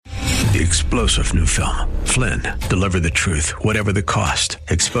The explosive new film, Flynn, deliver the truth, whatever the cost,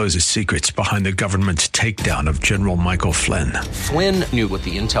 exposes secrets behind the government's takedown of General Michael Flynn. Flynn knew what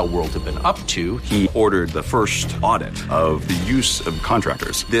the intel world had been up to. He ordered the first audit of the use of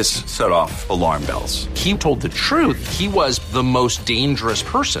contractors. This set off alarm bells. He told the truth. He was the most dangerous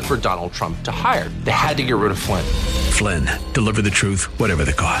person for Donald Trump to hire. They had to get rid of Flynn. Flynn, deliver the truth, whatever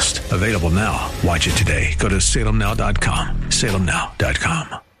the cost. Available now. Watch it today. Go to salemnow.com.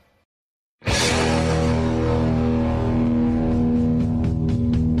 salemnow.com.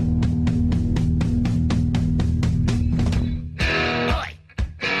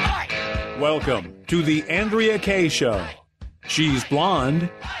 Welcome to the Andrea Kaye Show. She's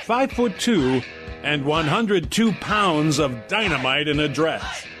blonde, 5'2", and 102 pounds of dynamite in a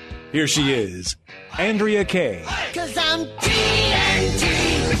dress. Here she is, Andrea Kaye. 'Cause I'm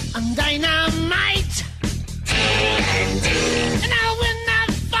TNT, I'm dynamite. TNT, and I'll win that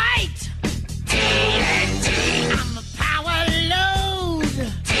fight. TNT, I'm a power load.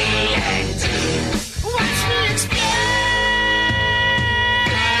 TNT, watch me explode.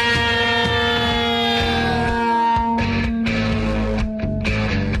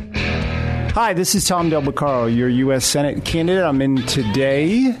 Hi, this is Tom Del Beccaro, your U.S. Senate candidate. I'm in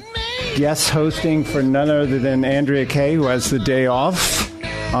today, guest hosting for none other than Andrea Kaye, who has the day off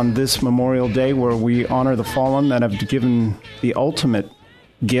on this Memorial Day, where we honor the fallen that have given the ultimate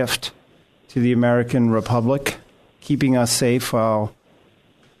gift to the American Republic, keeping us safe while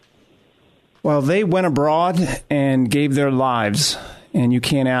they went abroad and gave their lives. And you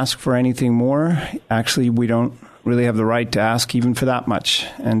can't ask for anything more. Actually, we don't really have the right to ask even for that much.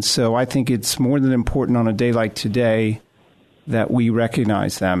 And so I think it's more than important on a day like today that we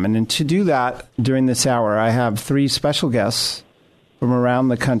recognize them. And then to do that during this hour, I have three special guests from around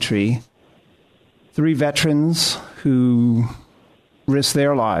the country, three veterans who risked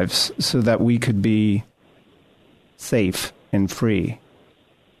their lives so that we could be safe and free.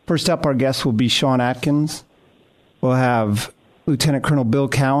 First up, our guest will be Sean Atkins. We'll have Lieutenant Colonel Bill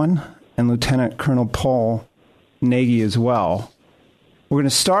Cowan and Lieutenant Colonel Paul Nagy as well. We're going to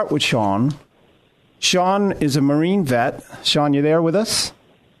start with Sean. Sean is a Marine vet. Sean, you there with us?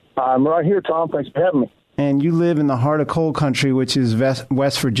 I'm right here, Tom. Thanks for having me. And you live in the heart of coal country, which is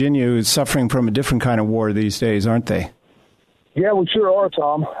West Virginia, who's suffering from a different kind of war these days, aren't they? Yeah, we sure are,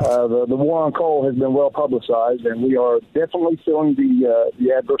 Tom. The war on coal has been well publicized, and we are definitely feeling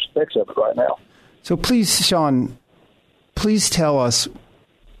the adverse effects of it right now. So please, Sean, please tell us,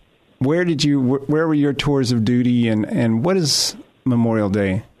 where were your tours of duty, and what does Memorial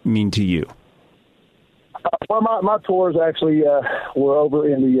Day mean to you? Well, my tours actually were over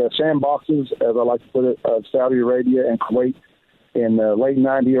in the sandboxes, as I like to put it, of Saudi Arabia and Kuwait in late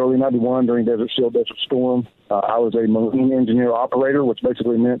 90, early 91 during Desert Storm. I was a marine engineer operator, which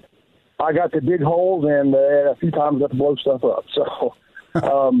basically meant I got to dig holes and a few times got to blow stuff up. So,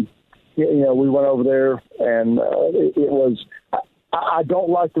 we went over there, and it was. I don't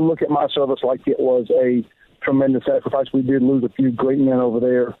like to look at my service like it was a tremendous sacrifice. We did lose a few great men over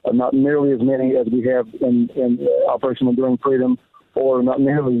there, not nearly as many as we have in Operation Enduring Freedom, or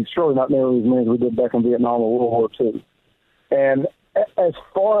surely not nearly as many as we did back in Vietnam or World War II. And as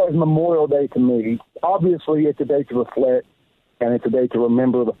far as Memorial Day to me, obviously it's a day to reflect, and it's a day to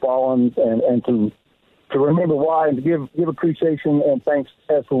remember the fallen and to remember why, and to give appreciation and thanks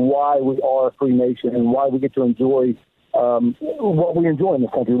as to why we are a free nation and why we get to enjoy what we enjoy in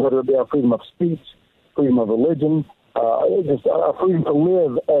this country, whether it be our freedom of speech, freedom of religion, just our freedom to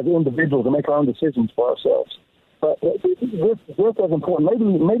live as individuals and make our own decisions for ourselves. But just as important,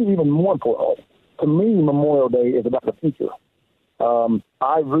 maybe even more importantly, to me, Memorial Day is about the future.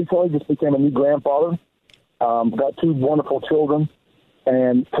 I recently just became a new grandfather, got two wonderful children,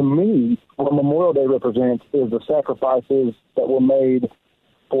 and to me, what Memorial Day represents is the sacrifices that were made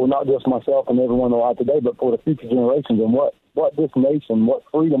for not just myself and everyone alive today, but for the future generations and what this nation, what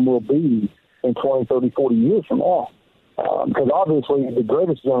freedom will be in 20, 30, 40 years from now. Because obviously the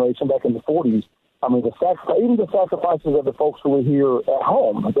greatest generation back in the 40s, I mean, even the sacrifices of the folks who were here at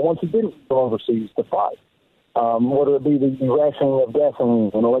home, the ones who didn't go overseas to fight, whether it be the rationing of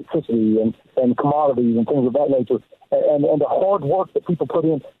gasoline and electricity and commodities and things of that nature, and the hard work that people put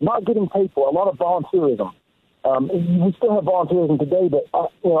in, not getting paid for, a lot of volunteerism. We still have volunteerism today, but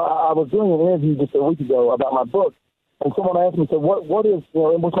I was doing an interview just a week ago about my book, and someone asked me, said, "What is?"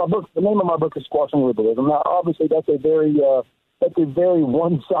 Which my book, the name of my book is "Squashing Liberalism." Now, obviously, that's a very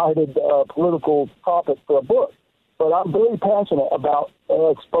one-sided political topic for a book, but I'm very passionate about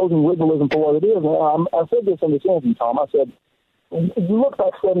exposing liberalism for what it is. And I said this in this interview, Tom. I said, "You look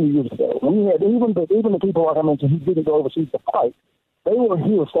back 70 years ago. We had even the people, like I mentioned, who didn't go overseas to fight. They were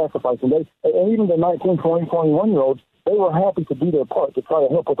here sacrificing. And even the 19, 20, 21-year-olds, they were happy to do their part to try to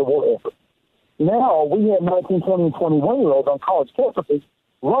help with the war effort. Now we have 19, 20, and 21-year-olds on college campuses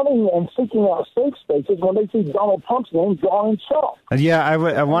running and seeking out safe spaces when they see Donald Trump's name drawn in chalk. Yeah,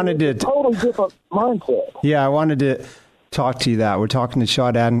 I wanted to... Totally different mindset. Yeah, I wanted to talk to you that. We're talking to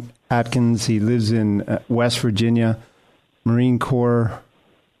Sean Atkins. He lives in West Virginia, Marine Corps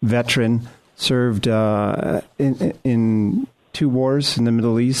veteran, served in 2 wars in the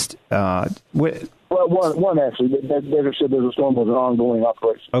Middle East. Well, one actually. There's a storm was an ongoing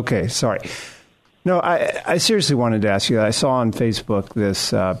operation. Okay, sorry. No, I seriously wanted to ask you that. I saw on Facebook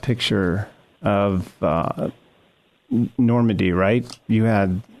this picture of Normandy, right? You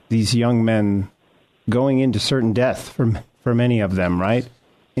had these young men going into certain death for many of them, right?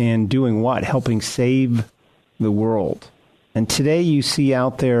 And doing what? Helping save the world. And today you see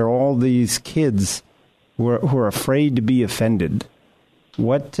out there all these kids who are afraid to be offended.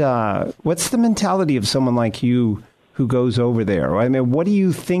 What's the mentality of someone like you who goes over there? I mean, what are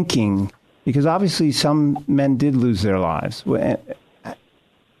you thinking? Because obviously some men did lose their lives.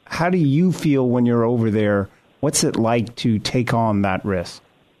 How do you feel when you're over there? What's it like to take on that risk?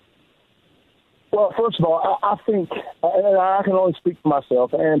 Well, first of all, I think, and I can only speak for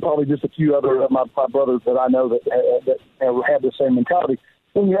myself and probably just a few other of my brothers that I know that have the same mentality.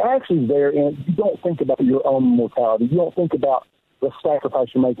 When you're actually there, and you don't think about your own mortality, you don't think about the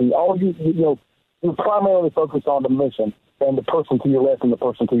sacrifice you're making. You're primarily focused on the mission and the person to your left and the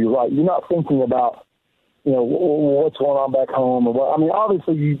person to your right. You're not thinking about, what's going on back home or what. I mean,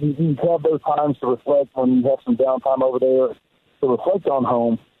 obviously you have those times to reflect when you have some downtime over there to reflect on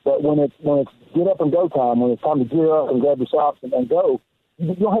home. But when it's get up and go time, when it's time to gear up and grab your socks and go,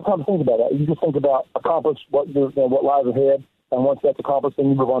 you don't have time to think about that. You just think about accomplish what lies ahead, and once that's accomplished, then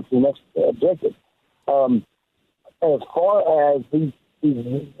you move on to the next objective. As far as these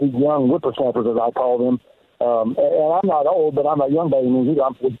young whippersnappers, as I call them, and I'm not old, but I'm not young by any means either.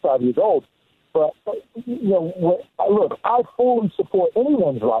 I'm 45 years old. But, look, I fully support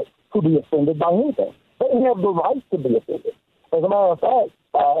anyone's right to be offended by anything. They have the right to be offended. As a matter of fact,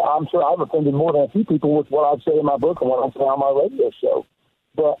 I'm sure I've offended more than a few people with what I've said in my book and what I say on my radio show.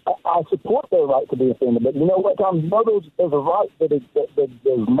 But I support their right to be offended. But you know what, Tom? There's a right that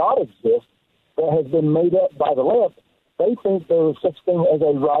does not exist that has been made up by the left. They think there is such thing as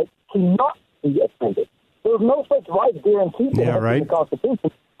a right to not be offended. There's no such right guaranteed in the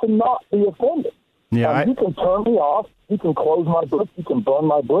Constitution to not be offended. Yeah, you can turn me off. You can close my book. You can burn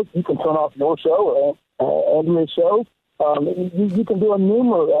my book. You can turn off your show or Andrea's show. You can do a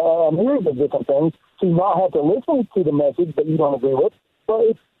myriad of different things to not have to listen to the message that you don't agree with.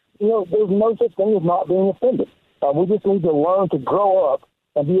 But there's no such thing as not being offended. We just need to learn to grow up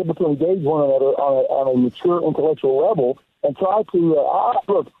and be able to engage one another on a mature intellectual level and try to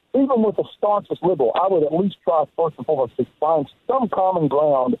look. Even with the staunchest liberal, I would at least try first and foremost to find some common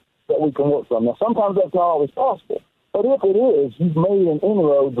ground that we can work from. Now, sometimes that's not always possible, but if it is, you've made an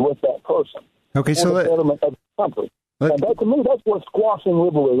inroads with that person. Okay, so the betterment of the country. And that, to me, that's what squashing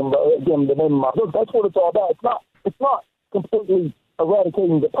liberalism. Again, the name of my book. That's what it's all about. It's not completely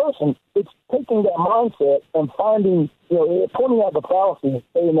eradicating the person. It's taking that mindset and finding, pointing out the fallacies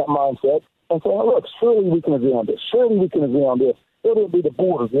in that mindset and saying, look, surely we can agree on this. Surely we can agree on this. Whether it be the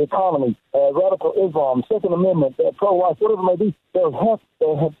borders, the economy, radical Islam, Second Amendment, pro-life, whatever it may be, there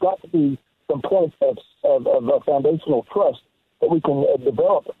have got to be some points of foundational trust that we can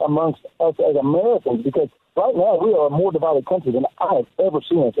develop amongst us as Americans, because right now we are a more divided country than I have ever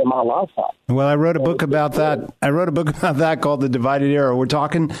seen it in my lifetime. Well, I wrote a book about that. I wrote a book about that called The Divided Era. We're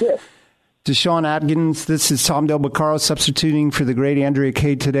talking to Sean Atkins. This is Tom Del Beccaro substituting for the great Andrea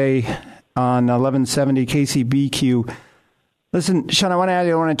Kaye today on 1170 KCBQ. Listen, Sean, I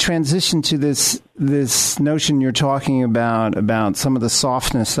want to transition to this notion you're talking about some of the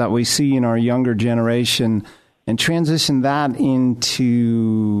softness that we see in our younger generation and transition that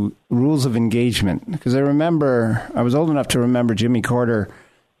into rules of engagement. Because I was old enough to remember Jimmy Carter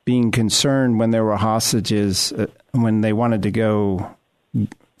being concerned when there were hostages, when they wanted to go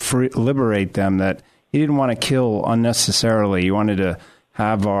liberate them, that he didn't want to kill unnecessarily. He wanted to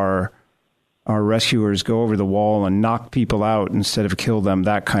have our rescuers go over the wall and knock people out instead of kill them,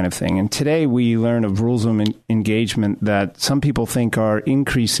 that kind of thing. And today we learn of rules of engagement that some people think are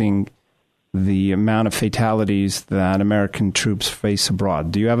increasing the amount of fatalities that American troops face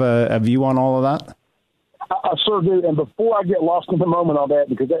abroad. Do you have a view on all of that? I sure do. And before I get lost in the moment on that,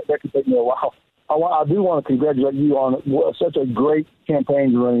 because that could take me a while, I do want to congratulate you on such a great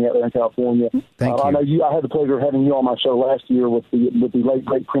campaign you're running out there in California. Thank you. I know I had the pleasure of having you on my show last year with the late,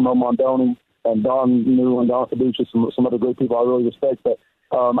 great Primo Mondoni. Don Newland, Don Caduceus, some other great people I really respect. But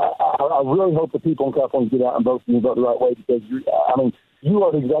I really hope the people in California get out and vote the right way, because you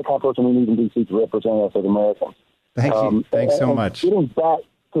are the exact kind of person we need in D.C. to represent us as Americans. Thank you. Thanks so much. Getting back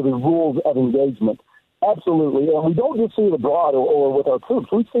to the rules of engagement, absolutely. And we don't just see it abroad or with our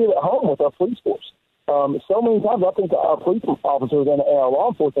troops. We see it at home with our police force. So many times I think our police officers and our law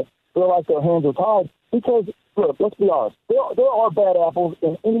enforcement feel like their hands are tied because, look, let's be honest, there are bad apples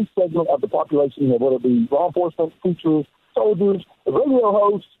in any segment of the population, whether it be law enforcement, teachers, soldiers, radio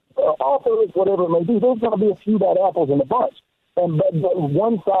hosts, authors, whatever it may be. There's going to be a few bad apples in the bunch. But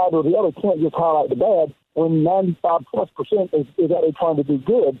one side or the other can't just highlight the bad when 95+% is actually trying to do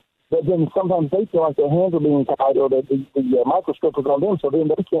good. But then sometimes they feel like their hands are being tied or the microscope is on them, so then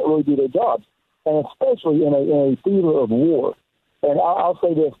they can't really do their jobs. And especially in a theater of war. And I'll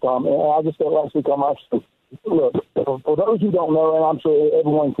say this, Tom, and I just said last week on my show, look, for those who don't know, and I'm sure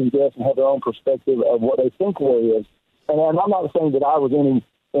everyone can guess and have their own perspective of what they think war is, and I'm not saying that I was in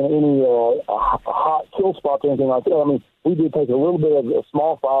any hot kill spots or anything like that. I mean, we did take a little bit of a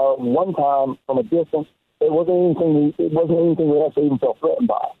small fire one time from a distance. It wasn't anything we actually even felt threatened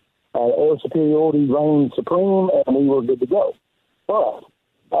by. Air superiority reigned supreme, and we were good to go. But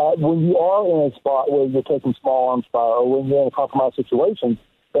when you are in a spot where you're taking small arms fire or when you're in a compromised situation,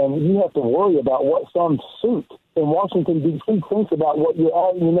 then you have to worry about what some suit in Washington, D.C. thinks about what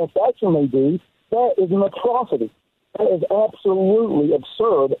your next action may be. That is an atrocity. That is absolutely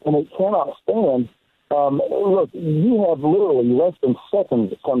absurd, and it cannot stand. Look, you have literally less than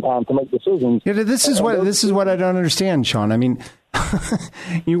seconds sometimes to make decisions. Yeah, this is what I don't understand, Sean. I mean,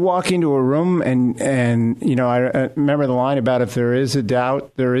 you walk into a room and I remember the line about if there is a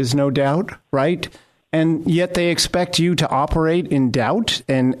doubt, there is no doubt, right? And yet they expect you to operate in doubt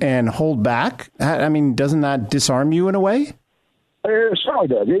and hold back. I mean, doesn't that disarm you in a way? It certainly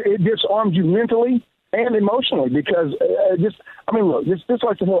does. It disarms you mentally and emotionally because just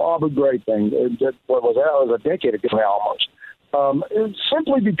like the whole Abu Ghraib thing. That was a decade ago now almost.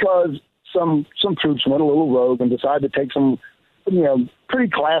 Simply because some troops went a little rogue and decided to take some pretty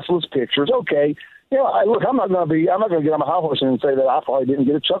classless pictures. Okay, look, I'm not going to get on my high horse and say that I probably didn't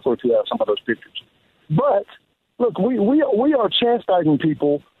get a chuckle or two out of some of those pictures. But look, we are chastising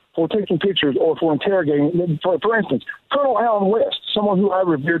people for taking pictures or for interrogating. For instance, Colonel Allen West, someone who I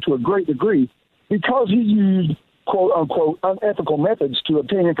revere to a great degree, because he used quote unquote unethical methods to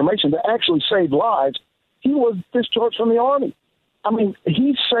obtain information that actually saved lives, he was discharged from the Army. I mean,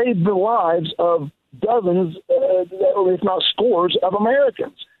 he saved the lives of dozens, if not scores, of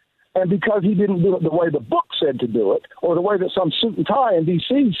Americans. And because he didn't do it the way the book said to do it, or the way that some suit and tie in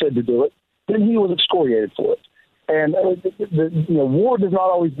D.C. said to do it, then he was excoriated for it. And war does not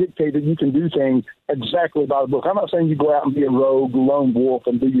always dictate that you can do things exactly by the book. I'm not saying you go out and be a rogue, lone wolf,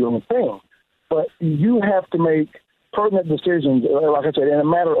 and do your own thing. But you have to make pertinent decisions, like I said, in a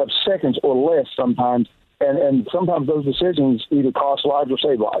matter of seconds or less sometimes. And sometimes those decisions either cost lives or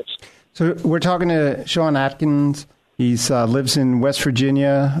save lives. So we're talking to Sean Atkins. He lives in West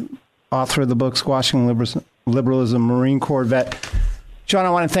Virginia, author of the book Squashing Liberalism, Marine Corps vet. Sean,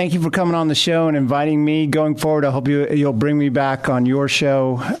 I want to thank you for coming on the show and inviting me. Going forward, I hope you'll bring me back on your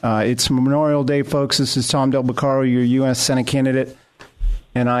show. It's Memorial Day, folks. This is Tom Del Beccaro, your U.S. Senate candidate.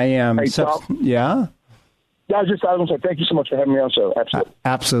 And I am... Hey, Tom. Yeah? Yeah, I was going to say thank you so much for having me on the show. Absolutely.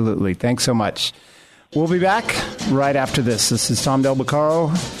 Absolutely. Thanks so much. We'll be back right after this. This is Tom Del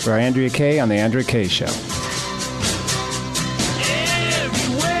Beccaro for Andrea Kaye on The Andrea Kaye Show.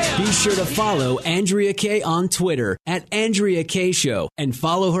 Be sure to follow Andrea Kaye on Twitter at Andrea Kaye Show and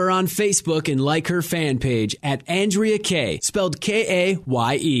follow her on Facebook and like her fan page at Andrea Kaye, spelled Kaye.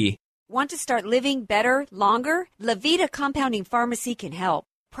 Want to start living better, longer? Levita Compounding Pharmacy can help.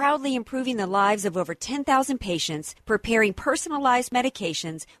 Proudly improving the lives of over 10,000 patients, preparing personalized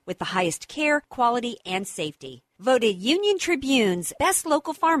medications with the highest care, quality, and safety. Voted Union Tribune's best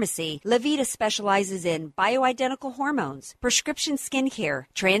local pharmacy, Levita specializes in bioidentical hormones, prescription skincare,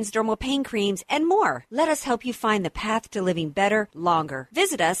 transdermal pain creams, and more. Let us help you find the path to living better, longer.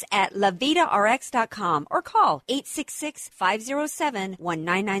 Visit us at LevitaRx.com or call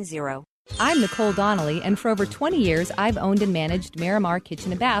 866-507-1990. I'm Nicole Donnelly, and for over 20 years, I've owned and managed Miramar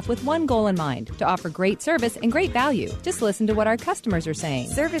Kitchen and Bath with one goal in mind, to offer great service and great value. Just listen to what our customers are saying.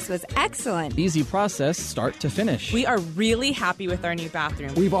 Service was excellent. Easy process, start to finish. We are really happy with our new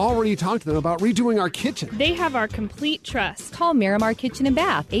bathroom. We've already talked to them about redoing our kitchen. They have our complete trust. Call Miramar Kitchen and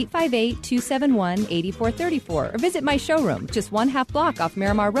Bath, 858-271-8434, or visit my showroom, just 1/2 block off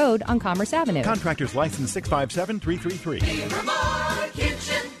Miramar Road on Commerce Avenue. Contractors license 657-333. Miramar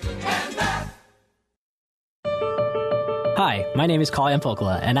Kitchen and Bath. Hi, My name is Kalyan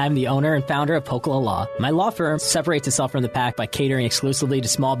Pokala, and I'm the owner and founder of Pokala Law. My law firm separates itself from the pack by catering exclusively to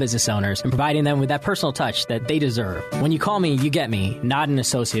small business owners and providing them with that personal touch that they deserve. When you call me, you get me, not an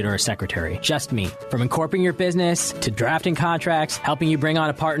associate or a secretary, just me. From incorporating your business to drafting contracts, helping you bring on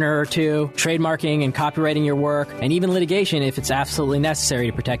a partner or two, trademarking and copywriting your work, and even litigation if it's absolutely necessary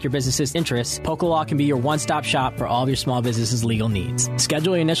to protect your business's interests, Pokala Law can be your one-stop shop for all of your small business's legal needs.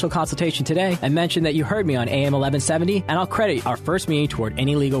 Schedule your initial consultation today and mention that you heard me on AM 1170, and I'll credit our first meeting toward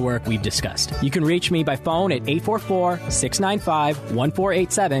any legal work we've discussed. You can reach me by phone at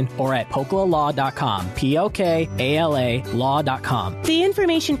 844-695-1487 or at pokalalaw.com, P-O-K-A-L-A law.com. The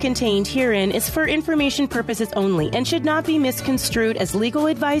information contained herein is for information purposes only and should not be misconstrued as legal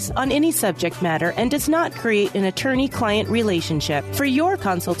advice on any subject matter and does not create an attorney-client relationship. For your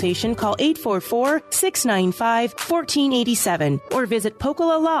consultation, call 844-695-1487 or visit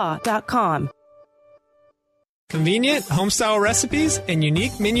pokalalaw.com. Convenient, home-style recipes, and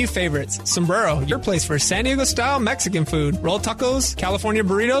unique menu favorites. Sombrero, your place for San Diego-style Mexican food. Roll tacos, California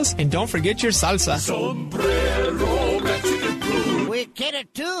burritos, and don't forget your salsa. Sombrero Mexican food. We get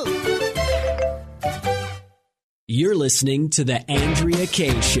it too. You're listening to The Andrea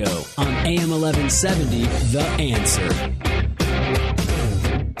Kaye Show on AM 1170, The Answer.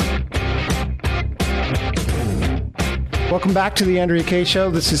 Welcome back to the Andrea Kaye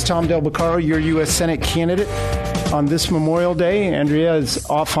Show. This is Tom Del Beccaro, your U.S. Senate candidate. On this Memorial Day, Andrea is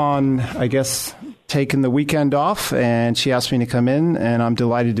off on, I guess, taking the weekend off, and she asked me to come in, and I'm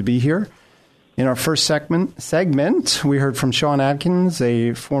delighted to be here. In our first segment, we heard from Sean Atkins,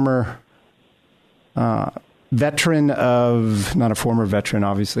 a former veteran of, not a former veteran,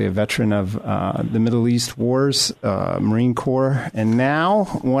 obviously, a veteran of the Middle East wars, Marine Corps, and now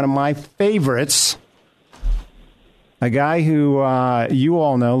one of my favorites, a guy who you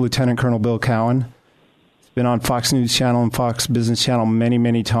all know, Lieutenant Colonel Bill Cowan. He's been on Fox News Channel and Fox Business Channel many,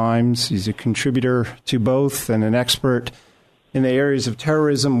 many times. He's a contributor to both and an expert in the areas of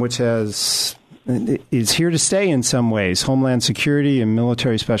terrorism, which is here to stay in some ways. Homeland security and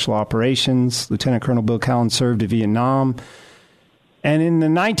military special operations. Lieutenant Colonel Bill Cowan served in Vietnam. And in the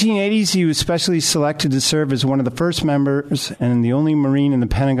 1980s, he was specially selected to serve as one of the first members and the only Marine in the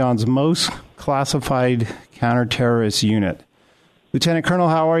Pentagon's most classified counterterrorist unit. Lieutenant Colonel,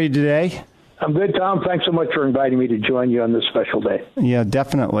 how are you today? I'm good, Tom. Thanks so much for inviting me to join you on this special day. Yeah,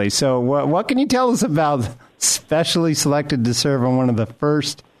 definitely. So what can you tell us about specially selected to serve on one of the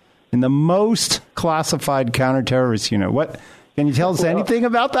first and the most classified counterterrorist unit? What can you tell us anything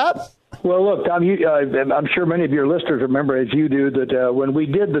about that? Well, look, Tom, I'm sure many of your listeners remember, as you do, that when we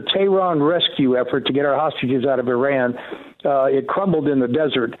did the Tehran rescue effort to get our hostages out of Iran, it crumbled in the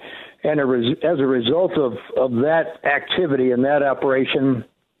desert. And as a result of that activity and that operation,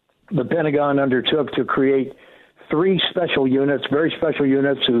 the Pentagon undertook to create 3 special units, very special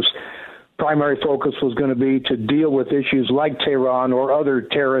units, whose primary focus was going to be to deal with issues like Tehran or other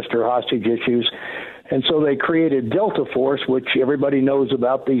terrorist or hostage issues. And so they created Delta Force, which everybody knows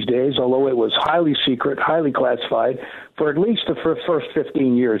about these days, although it was highly secret, highly classified, for at least the first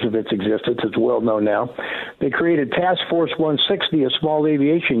 15 years of its existence. It's well known now. They created Task Force 160, a small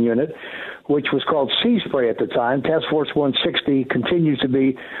aviation unit, which was called Sea Spray at the time. Task Force 160 continues to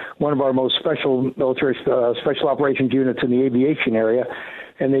be one of our most special military special operations units in the aviation area.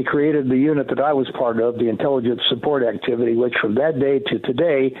 And they created the unit that I was part of, the Intelligence Support Activity, which from that day to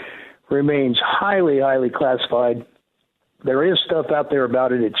today remains highly, highly classified. There is stuff out there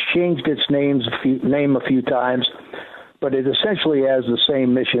about it. It's changed its name a few times, but it essentially has the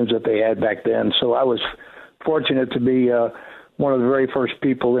same missions that they had back then. So I was fortunate to be one of the very first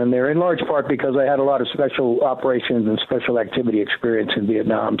people in there, in large part because I had a lot of special operations and special activity experience in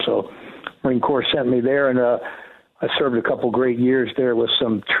Vietnam. So Marine Corps sent me there, and I served a couple great years there with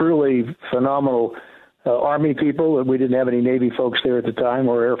some truly phenomenal Army people. We didn't have any Navy folks there at the time,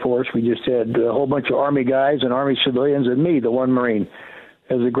 or Air Force. We just had a whole bunch of Army guys and Army civilians and me, the one Marine.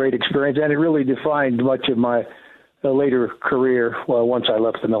 It was a great experience, and it really defined much of my later career once I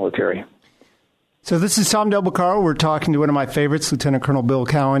left the military. So this is Tom Del Beccaro. We're talking to one of my favorites, Lieutenant Colonel Bill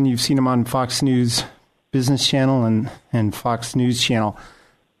Cowan. You've seen him on Fox News Business Channel and Fox News Channel.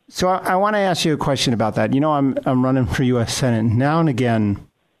 So I want to ask you a question about that. You know, I'm running for U.S. Senate. Now and again,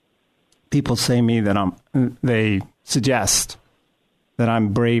 people say to me that they suggest that I'm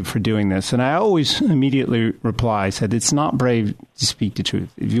brave for doing this. And I always immediately reply, I said, it's not brave to speak the truth.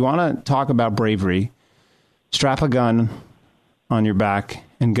 If you want to talk about bravery, strap a gun on your back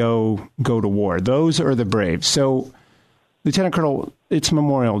and go to war. Those are the brave. So, Lieutenant Colonel, it's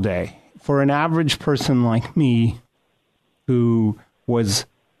Memorial Day. For an average person like me who was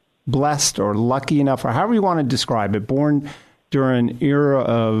blessed or lucky enough, or however you want to describe it, born during an era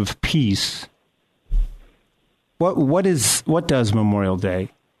of peace, what does Memorial Day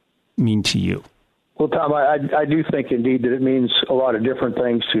mean to you? Well, Tom, I do think indeed that it means a lot of different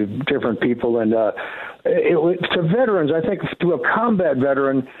things to different people, and to veterans, I think to a combat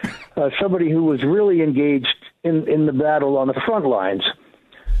veteran, somebody who was really engaged in the battle on the front lines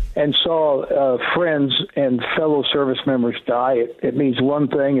and saw friends and fellow service members die, it means one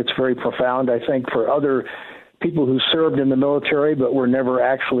thing. It's very profound. I think for other people who served in the military but were never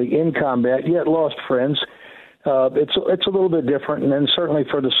actually in combat yet lost friends, it's a little bit different. And then certainly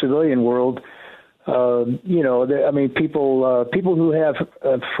for the civilian world, people who have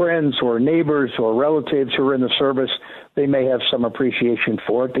friends or neighbors or relatives who are in the service, they may have some appreciation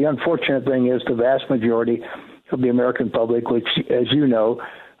for it. The unfortunate thing is the vast majority of the American public, which, as you know,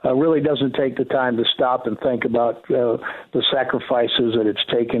 really doesn't take the time to stop and think about the sacrifices that it's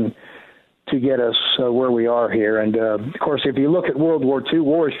taken to get us where we are here. And, of course, if you look at World War II,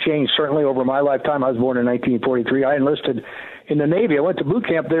 war has changed certainly over my lifetime. I was born in 1943. I enlisted in the Navy. I went to boot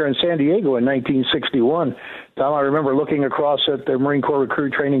camp there in San Diego in 1961. Tom, I remember looking across at the Marine Corps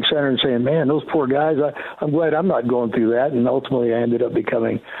Recruit Training Center and saying, man, those poor guys, I'm glad I'm not going through that. And ultimately I ended up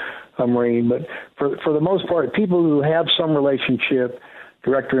becoming a Marine. But for the most part, people who have some relationship,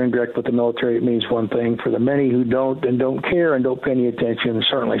 direct or indirect, with the military, it means one thing. For the many who don't and don't care and don't pay any attention,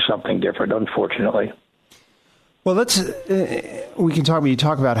 certainly something different, unfortunately. Well, we can talk. You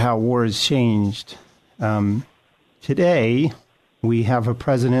talk about how war has changed. Today, we have a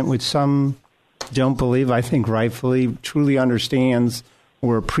president which some don't believe, I think rightfully, truly understands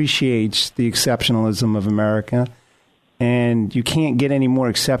or appreciates the exceptionalism of America. And you can't get any more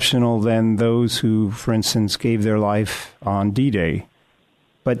exceptional than those who, for instance, gave their life on D-Day.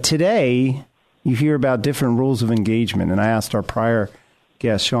 But today, you hear about different rules of engagement. And I asked our prior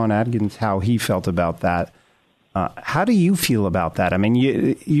guest, Sean Atkins, how he felt about that. How do you feel about that? I mean,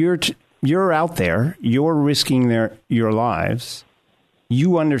 you're out there, you're risking your lives.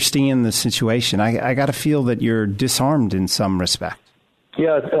 You understand the situation. I got to feel that you're disarmed in some respect.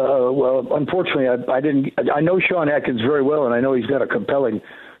 Yeah, well, unfortunately, I didn't. I know Sean Atkins very well, and I know he's got a compelling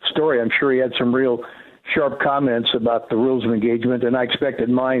story. I'm sure he had some real sharp comments about the rules of engagement, and I expected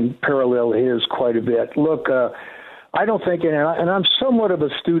mine parallel his quite a bit. Look, I don't think, and I'm somewhat of a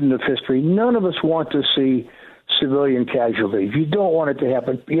student of history, none of us want to see civilian casualties. You don't want it to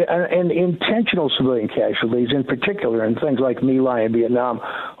happen. And intentional civilian casualties in particular, and things like My Lai in Vietnam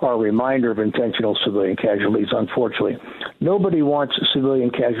are a reminder of intentional civilian casualties, unfortunately. Nobody wants civilian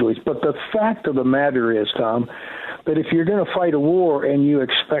casualties. But the fact of the matter is, Tom, that if you're going to fight a war and you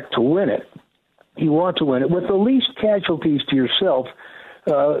expect to win it, you want to win it with the least casualties to yourself.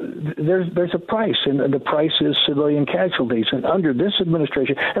 There's a price, and the price is civilian casualties. And under this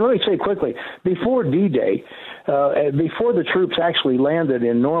administration, and let me say quickly, before D-Day, before the troops actually landed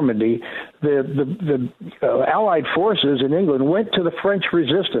in Normandy, the Allied forces in England went to the French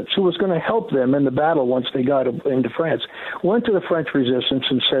resistance, who was going to help them in the battle once they got into France, went to the French resistance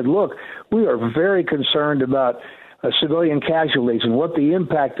and said, look, we are very concerned about civilian casualties and what the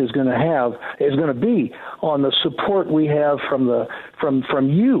impact is going to be on the support we have from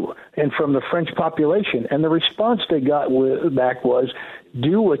you and from the French population. And the response they got back was,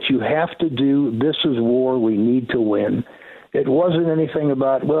 do what you have to do. This is war. We need to win. It wasn't anything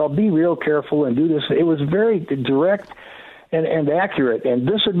about, well, be real careful and do this. It was very direct and accurate. And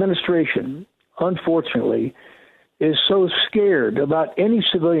this administration, unfortunately, is so scared about any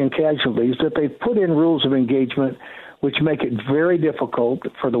civilian casualties that they've put in rules of engagement which make it very difficult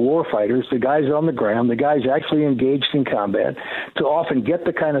for the warfighters, the guys on the ground, the guys actually engaged in combat, to often get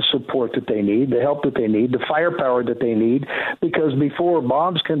the kind of support that they need, the help that they need, the firepower that they need, because before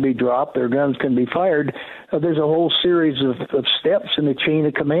bombs can be dropped, their guns can be fired, there's a whole series of steps in the chain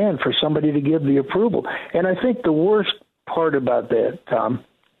of command for somebody to give the approval. And I think the worst part about that, Tom,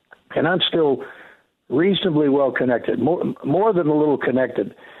 and I'm still reasonably well connected, more than a little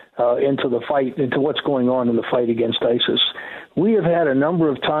connected into the fight, into what's going on in the fight against ISIS. We have had a number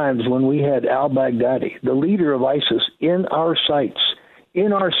of times when we had al-Baghdadi, the leader of ISIS, in our sights,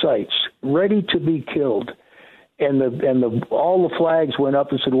 ready to be killed. And all the flags went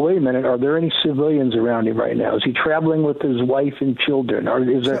up and said, wait a minute, are there any civilians around him right now? Is he traveling with his wife and children?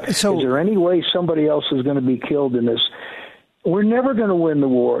 Is there any way somebody else is going to be killed in this? We're never going to win the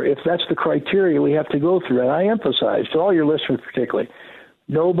war if that's the criteria we have to go through. And I emphasize, to all your listeners particularly,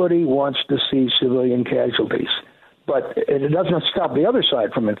 nobody wants to see civilian casualties. But it doesn't stop the other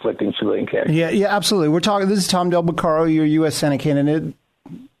side from inflicting civilian casualties. Yeah, absolutely. This is Tom Del Beccaro, your U.S. Senate candidate,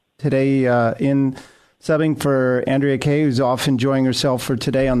 today in subbing for Andrea Kaye, who's off enjoying herself for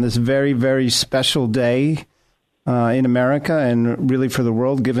today on this very, very special day. in America and really for the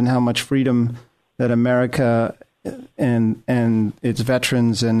world, given how much freedom that America and its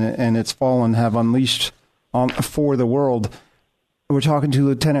veterans and its fallen have unleashed for the world. We're talking to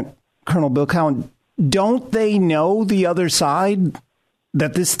Lieutenant Colonel Bill Cowan. Don't they know, the other side,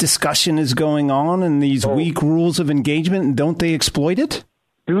 that this discussion is going on and these weak rules of engagement, and don't they exploit it?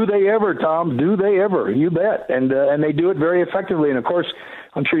 Do they ever, Tom? Do they ever? You bet. And they do it very effectively. And, of course,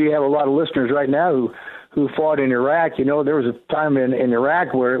 I'm sure you have a lot of listeners right now who fought in Iraq. You know, there was a time in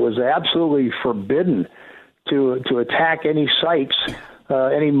Iraq where it was absolutely forbidden to attack any sites,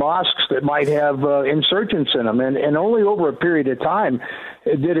 any mosques that might have insurgents in them. And only over a period of time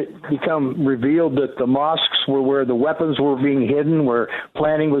did it become revealed that the mosques were where the weapons were being hidden, where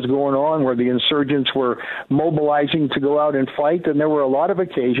planning was going on, where the insurgents were mobilizing to go out and fight. And there were a lot of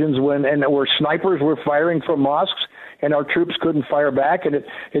occasions where snipers were firing from mosques, and our troops couldn't fire back. And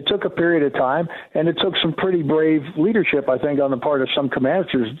it took a period of time, and it took some pretty brave leadership, I think, on the part of some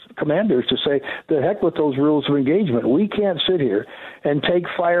commanders to say, the heck with those rules of engagement. We can't sit here and take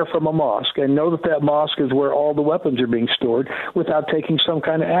fire from a mosque and know that mosque is where all the weapons are being stored without taking some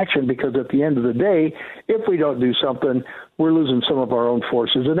kind of action, because at the end of the day, if we don't do something, we're losing some of our own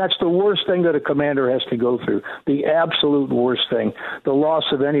forces. And that's the worst thing that a commander has to go through, the absolute worst thing, the loss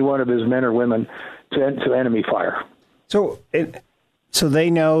of any one of his men or women to enemy fire. So they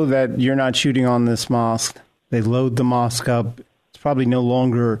know that you're not shooting on this mosque. They load the mosque up. It's probably no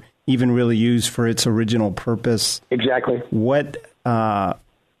longer even really used for its original purpose. Exactly. What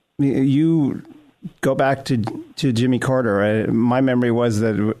you go back to Jimmy Carter. My memory was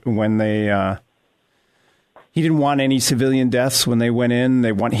that when he didn't want any civilian deaths when they went in.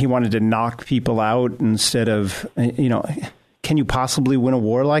 He wanted to knock people out instead of, can you possibly win a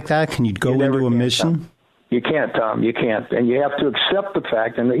war like that? Can you go into a mission? You can't, Tom. You can't. And you have to accept the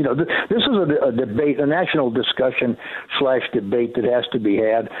fact. And, this is a debate, a national discussion / debate that has to be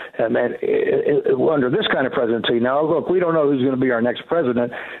had. And under this kind of presidency. Now, look, we don't know who's going to be our next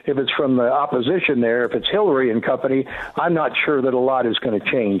president. If it's from the opposition there, if it's Hillary and company, I'm not sure that a lot is going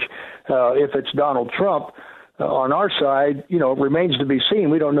to change. If it's Donald Trump, on our side, it remains to be seen.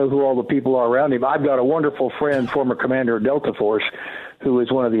 We don't know who all the people are around him. I've got a wonderful friend, former commander of Delta Force, who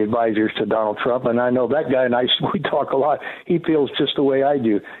is one of the advisors to Donald Trump, and I know that guy and we talk a lot. He feels just the way I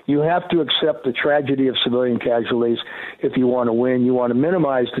do. You have to accept the tragedy of civilian casualties if you want to win. You want to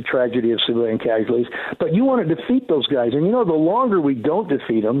minimize the tragedy of civilian casualties, but you want to defeat those guys. And, the longer we don't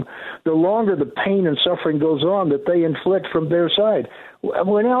defeat them, the longer the pain and suffering goes on that they inflict from their side.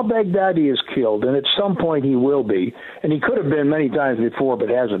 When al-Baghdadi is killed, and at some point he will be, and he could have been many times before but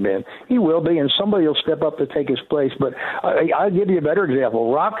hasn't been, he will be, and somebody will step up to take his place. But I'll give you a better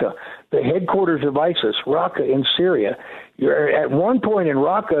example. Raqqa, the headquarters of ISIS, Raqqa in Syria. At one point in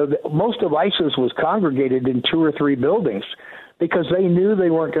Raqqa, most of ISIS was congregated in 2 or 3 buildings, because they knew they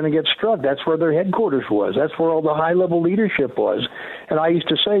weren't going to get struck. That's where their headquarters was. That's where all the high-level leadership was. And I used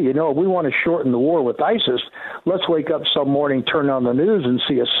to say, if we want to shorten the war with ISIS, let's wake up some morning, turn on the news, and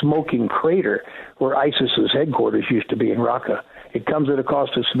see a smoking crater where ISIS's headquarters used to be in Raqqa. It comes at a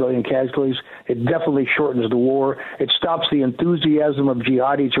cost of civilian casualties. It definitely shortens the war. It stops the enthusiasm of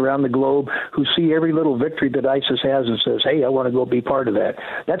jihadis around the globe who see every little victory that ISIS has and says, hey, I want to go be part of that.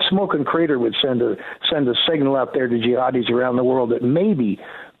 That smoking crater would send a signal out there to jihadis around the world that maybe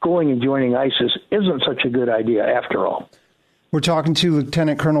going and joining ISIS isn't such a good idea after all. We're talking to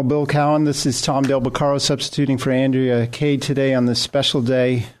Lieutenant Colonel Bill Cowan. This is Tom Del Beccaro substituting for Andrea Kaye today on this special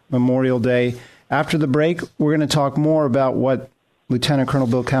day, Memorial Day. After the break, we're going to talk more about what Lieutenant Colonel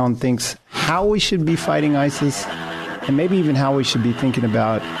Bill Cowan thinks how we should be fighting ISIS, and maybe even how we should be thinking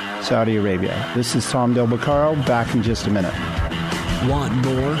about Saudi Arabia. This is Tom Del Beccaro, back in just a minute. Want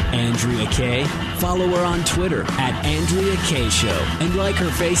more Andrea Kaye? Follow her on Twitter @Andrea Kaye Show and like her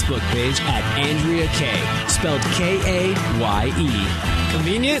Facebook page @Andrea Kaye, spelled Kaye.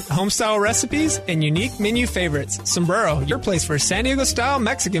 Convenient, home-style recipes, and unique menu favorites. Sombrero, your place for San Diego-style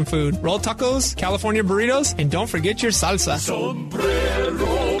Mexican food. Roll tacos, California burritos, and don't forget your salsa.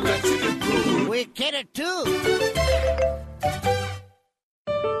 Sombrero Mexican food. We get it too.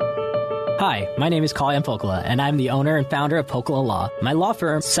 Hi, my name is Kalyan Pokala, and I'm the owner and founder of Pokala Law. My law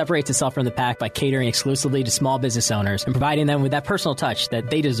firm separates itself from the pack by catering exclusively to small business owners and providing them with that personal touch that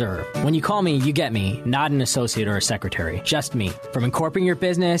they deserve. When you call me, you get me, not an associate or a secretary, just me. From incorporating your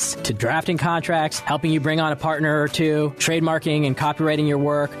business to drafting contracts, helping you bring on a partner or two, trademarking and copywriting your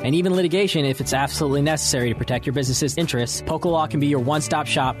work, and even litigation if it's absolutely necessary to protect your business's interests, Pokala Law can be your one-stop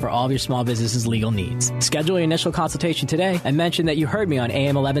shop for all of your small business's legal needs. Schedule your initial consultation today and mention that you heard me on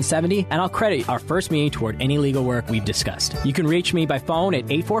AM 1170, and I'll credit our first meeting toward any legal work we've discussed. You can reach me by phone at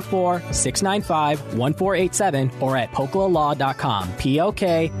 844-695-1487 or at pokalalaw.com,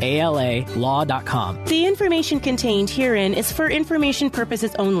 P-O-K-A-L-A law.com. The information contained herein is for information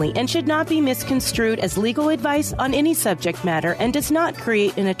purposes only and should not be misconstrued as legal advice on any subject matter and does not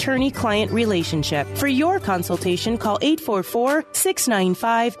create an attorney-client relationship. For your consultation, call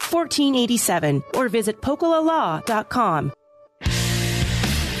 844-695-1487 or visit pokalalaw.com.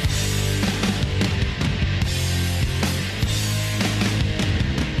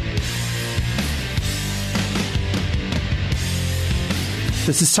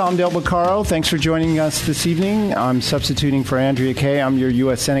 This is Tom Del Beccaro. Thanks for joining us this evening. I'm substituting for Andrea Kaye. I'm your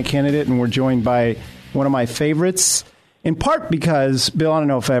U.S. Senate candidate, and we're joined by one of my favorites, in part because, Bill, I don't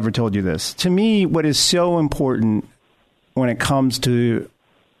know if I ever told you this. To me, what is so important when it comes to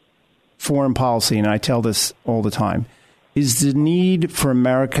foreign policy, and I tell this all the time, is the need for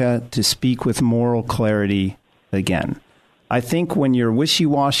America to speak with moral clarity again. I think when you're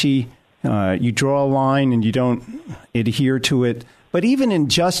wishy-washy, you draw a line and you don't adhere to it. But even in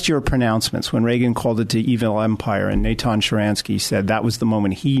just your pronouncements, when Reagan called it the evil empire and Natan Sharansky said that was the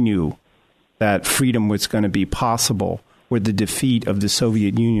moment he knew that freedom was going to be possible, where the defeat of the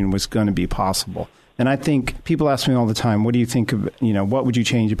Soviet Union was going to be possible. And I think people ask me all the time, what do you think of, what would you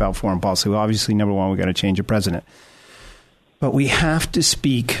change about foreign policy? Well, obviously, number one, we got to change a president. But we have to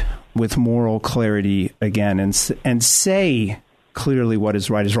speak with moral clarity again and say clearly what is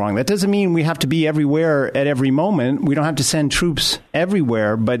right is wrong. That doesn't mean we have to be everywhere at every moment. We don't have to send troops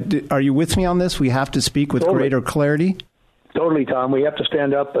everywhere. But are you with me on this? We have to speak with greater clarity? Totally, Tom. We have to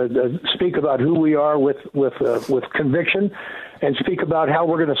stand up, speak about who we are with conviction, and speak about how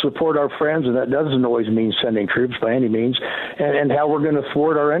we're going to support our friends, and that doesn't always mean sending troops by any means, and how we're going to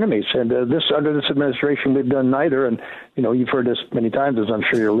thwart our enemies. And under this administration, we've done neither. And you've heard this many times, as I'm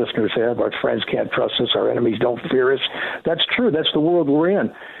sure your listeners have. Our friends can't trust us. Our enemies don't fear us. That's true. That's the world we're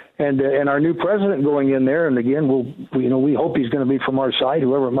in. And our new president going in there, and again, we hope he's going to be from our side,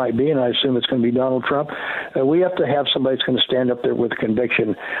 whoever it might be, and I assume it's going to be Donald Trump. We have to have somebody that's going to stand up there with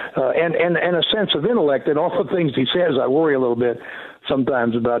conviction and a sense of intellect. And all the things he says, I worry a little bit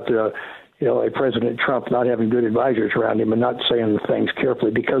sometimes about a President Trump not having good advisors around him and not saying the things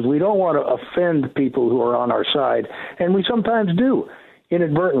carefully, because we don't want to offend people who are on our side, and we sometimes do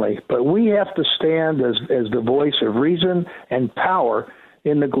inadvertently. But we have to stand as the voice of reason and power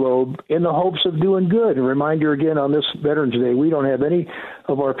in the globe in the hopes of doing good. And reminder again on this Veterans Day, we don't have any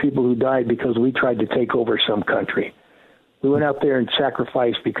of our people who died because we tried to take over some country. We went out there and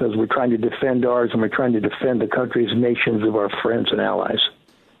sacrificed because we're trying to defend ours, and we're trying to defend the countries and nations of our friends and allies.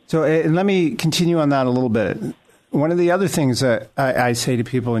 So let me continue on that a little bit. One of the other things that I say to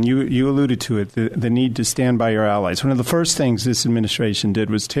people, and you alluded to it, the need to stand by your allies. One of the first things this administration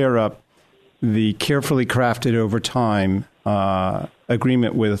did was tear up the carefully crafted over time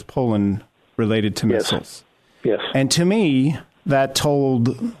agreement with Poland related to missiles. Yes. And to me, that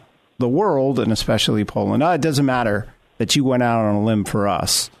told the world, and especially Poland, it doesn't matter that you went out on a limb for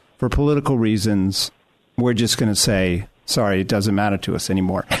us. For political reasons, we're just going to say, sorry, it doesn't matter to us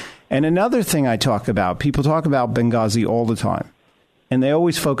anymore. And another thing I talk about, people talk about Benghazi all the time, and they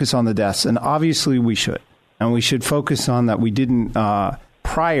always focus on the deaths. And obviously we should. And we should focus on that we didn't,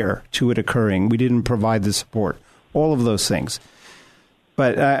 prior to it occurring, we didn't provide the support. All of those things.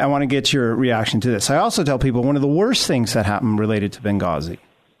 But I want to get your reaction to this. I also tell people one of the worst things that happened related to Benghazi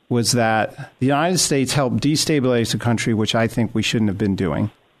was that the United States helped destabilize the country, which I think we shouldn't have been doing.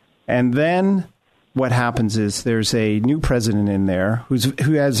 And then what happens is there's a new president in there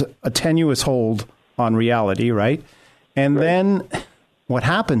who has a tenuous hold on reality, right? And then what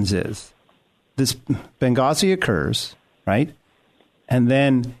happens is this Benghazi occurs, right? And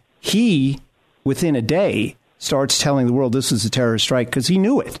then he, within a day, starts telling the world this is a terrorist strike because he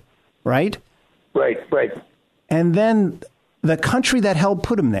knew it, right? Right. And then the country that helped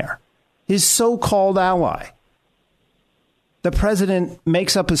put him there, his so-called ally, the president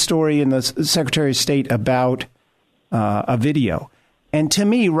makes up a story in the Secretary of State about a video. And to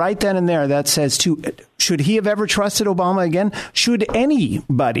me, right then and there, that says, should he have ever trusted Obama again? Should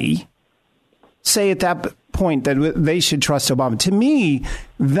anybody say at that point that they should trust Obama? To me,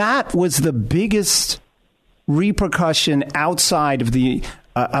 that was the biggest repercussion outside of the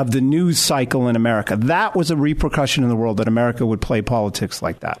news cycle in America. That was a repercussion in the world that America would play politics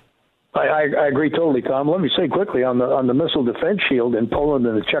like that. I agree totally, Tom. Let me say quickly on the missile defense shield in Poland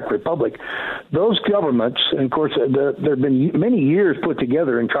and the Czech Republic, those governments, and of course, there have been many years put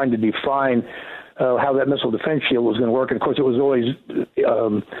together in trying to define how that missile defense shield was going to work. And of course, it was always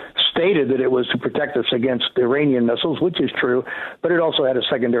stated that it was to protect us against Iranian missiles, which is true, but it also had a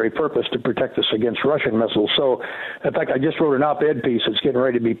secondary purpose to protect us against Russian missiles. So, in fact, I just wrote an op-ed piece that's getting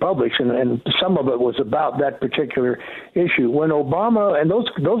ready to be published, and some of it was about that particular issue. When Obama and those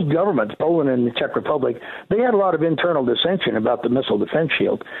governments, Poland and the Czech Republic, they had a lot of internal dissension about the missile defense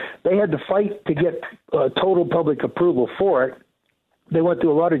shield. They had to fight to get total public approval for it. They went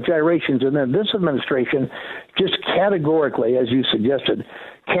through a lot of gyrations, and then this administration just categorically, as you suggested,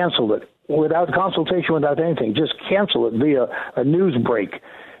 canceled it without consultation, without anything. Just cancel it via a news break.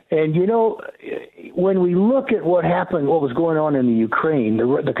 And, you know, when we look at what happened, what was going on in the Ukraine,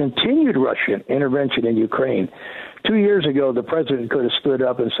 the continued Russian intervention in Ukraine, 2 years ago, the president could have stood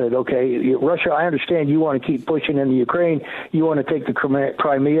up and said, okay, Russia, I understand you want to keep pushing in the Ukraine. You want to take the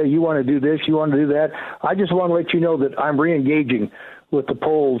Crimea. You want to do this. You want to do that. I just want to let you know that I'm reengaging with the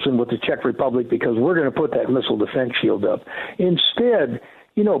Poles and with the Czech Republic because we're going to put that missile defense shield up. Instead,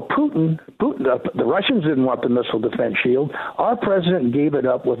 you know, Putin, the Russians didn't want the missile defense shield. Our president gave it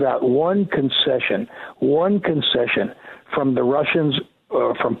up without one concession from the Russians,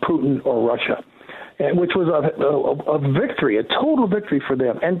 from Putin or Russia, which was a victory, a total victory for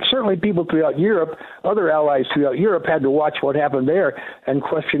them. And certainly people throughout Europe, other allies throughout Europe had to watch what happened there and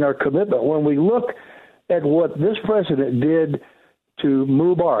question our commitment. When we look at what this president did to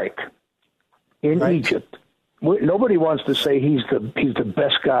Mubarak in Egypt, nobody wants to say he's the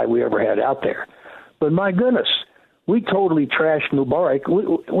best guy we ever had out there. But my goodness, we totally trashed Mubarak.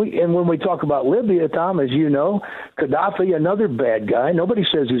 And when we talk about Libya, Tom, as you know, Gaddafi, another bad guy. Nobody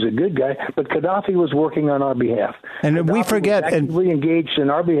says he's a good guy, but Gaddafi was working on our behalf. And Gaddafi we forget was actively engaged in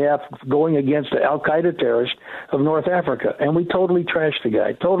our behalf, going against the Al Qaeda terrorist of North Africa, and we totally trashed the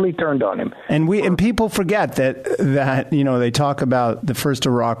guy, totally turned on him. And people forget that you know, they talk about the first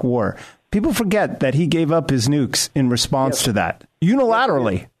Iraq War. People forget that he gave up his nukes in response to that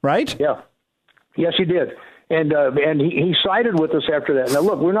unilaterally, right? Yeah. Yes, he did. And he sided with us after that. Now,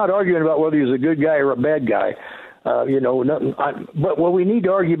 look, we're not arguing about whether he's a good guy or a bad guy. You know, but what we need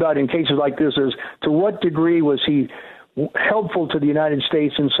to argue about in cases like this is to what degree was he helpful to the United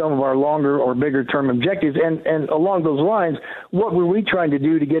States in some of our longer or bigger term objectives, and along those lines, what were we trying to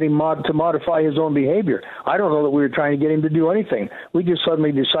do to get him to modify his own behavior? I don't know that we were trying to get him to do anything. We just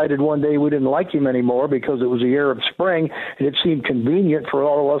suddenly decided one day we didn't like him anymore because it was the Arab Spring, and it seemed convenient for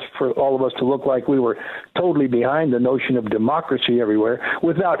all of us to look like we were totally behind the notion of democracy everywhere,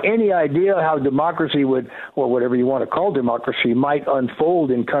 without any idea how democracy would, or whatever you want to call democracy, might unfold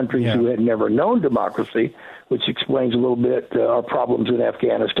in countries who had never known democracy, which explains a little bit our problems in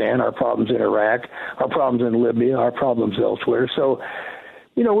Afghanistan, our problems in Iraq, our problems in Libya, our problems elsewhere. So,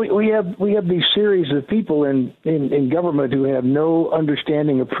 you know, we have these series of people in government who have no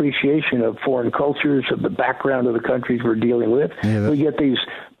understanding, appreciation of foreign cultures, of the background of the countries we're dealing with. Yeah, we get these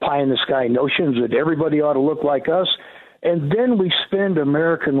pie-in-the-sky notions that everybody ought to look like us, and then we spend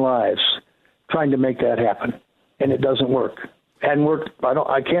American lives trying to make that happen, and it doesn't work. Hadn't worked.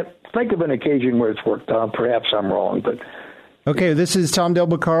 I can't think of an occasion where it's worked, Tom. Perhaps I'm wrong, but... Okay, this is Tom Del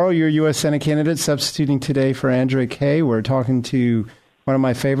Beccaro, your U.S. Senate candidate, substituting today for Andrea Kaye. We're talking to one of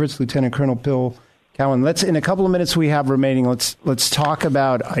my favorites, Lieutenant Colonel Bill Cowan. In a couple of minutes we have remaining, let's talk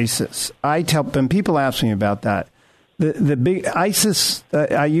about ISIS. When people ask me about that, the big ISIS,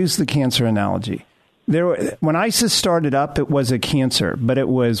 I use the cancer analogy. When ISIS started up, it was a cancer, but it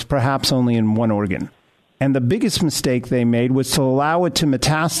was perhaps only in one organ. And the biggest mistake they made was to allow it to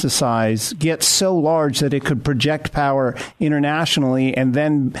metastasize, get so large that it could project power internationally and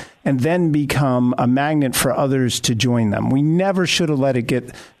then become a magnet for others to join them. We never should have let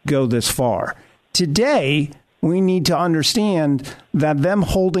it go this far. Today, we need to understand that them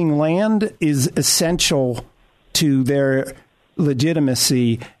holding land is essential to their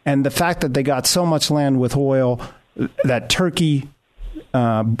legitimacy, and the fact that they got so much land with oil that Turkey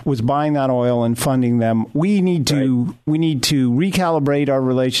was buying that oil and funding them. We need to recalibrate our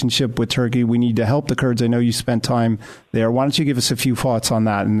relationship with Turkey. We need to help the Kurds. I know you spent time there. Why don't you give us a few thoughts on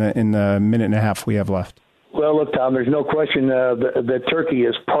that in the minute and a half we have left? Well, look, Tom, there's no question that Turkey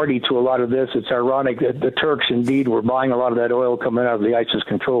is party to a lot of this. It's ironic that the Turks indeed were buying a lot of that oil coming out of the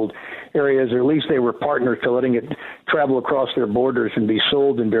ISIS-controlled areas, or at least they were partners to letting it travel across their borders and be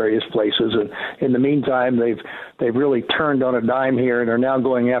sold in various places. And in the meantime, they've really turned on a dime here and are now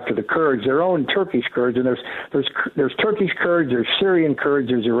going after the Kurds, their own Turkish Kurds. And there's Turkish Kurds, there's Syrian Kurds,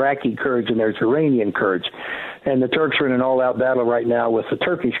 there's Iraqi Kurds, and there's Iranian Kurds. And the Turks are in an all-out battle right now with the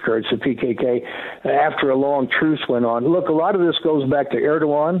Turkish Kurds, the PKK, after a long truce went on. Look, a lot of this goes back to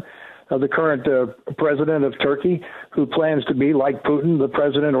Erdogan, the current president of Turkey, who plans to be, like Putin, the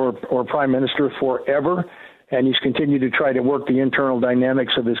president or prime minister forever. and he's continued to try to work the internal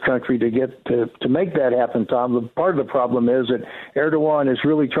dynamics of his country to get to make that happen, Tom. Part of the problem is that Erdogan is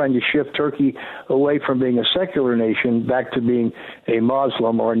really trying to shift Turkey away from being a secular nation back to being a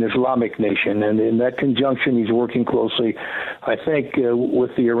Muslim or an Islamic nation. And in that conjunction, he's working closely, I think,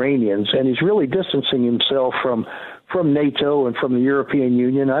 with the Iranians. And he's really distancing himself from NATO and from the European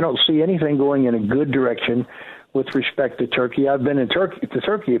Union. I don't see anything going in a good direction with respect to Turkey. I've been to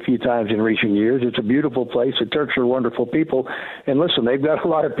Turkey a few times in recent years. It's a beautiful place. The Turks are wonderful people. And listen, they've got a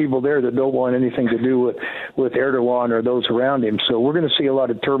lot of people there that don't want anything to do with Erdogan or those around him. So we're going to see a lot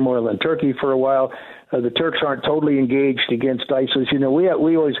of turmoil in Turkey for a while. The Turks aren't totally engaged against ISIS. You know, we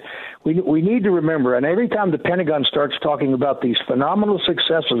need to remember, and every time the Pentagon starts talking about these phenomenal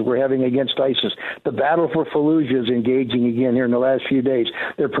successes we're having against ISIS, the battle for Fallujah is engaging again here in the last few days.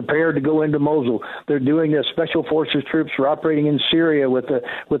 They're prepared to go into Mosul. They're doing this. Special forces troops are operating in Syria with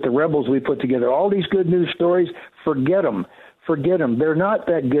the rebels we put together. All these good news stories, forget them. Forget them. They're not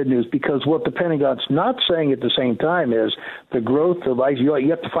that good news, because what the Pentagon's not saying at the same time is the growth of ISIS. You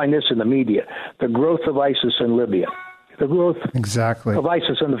have to find this in the media. The growth of ISIS in Libya. The growth of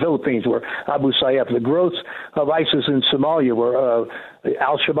ISIS in the Philippines, where Abu Sayyaf. The growth of ISIS in Somalia, where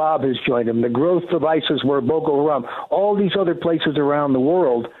Al-Shabaab has joined them. The growth of ISIS where Boko Haram. All these other places around the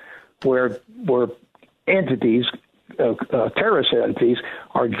world where entities, terrorist entities,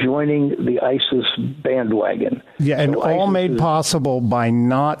 are joining the ISIS bandwagon. Yeah, and so all ISIS made possible by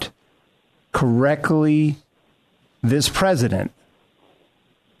not correctly this president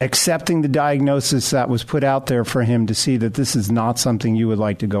accepting the diagnosis that was put out there for him to see that this is not something you would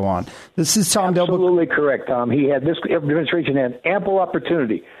like to go on. This is Tom Delbecq. Absolutely correct, Tom. This administration had ample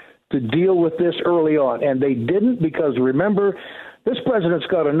opportunity to deal with this early on, and they didn't, because remember, this president's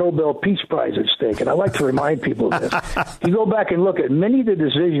got a Nobel Peace Prize at stake, and I like to remind people of this. You go back and look at many of the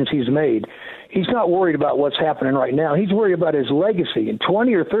decisions he's made, he's not worried about what's happening right now. He's worried about his legacy. In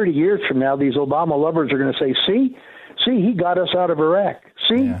 20 or 30 years from now, these Obama lovers are going to say, see, he got us out of Iraq.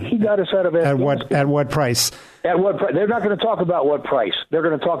 He got us out of Afghanistan. At what price? At what price? They're not going to talk about what price. They're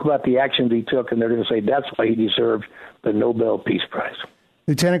going to talk about the actions he took, and they're going to say that's why he deserved the Nobel Peace Prize.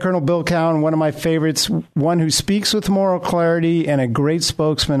 Lieutenant Colonel Bill Cowan, one of my favorites, one who speaks with moral clarity and a great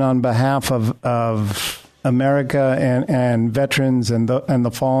spokesman on behalf of America and veterans and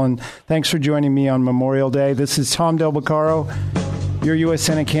the fallen. Thanks for joining me on Memorial Day. This is Tom Del Beccaro, your U.S.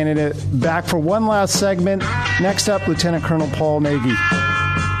 Senate candidate, back for one last segment. Next up, Lieutenant Colonel Paul Nagy.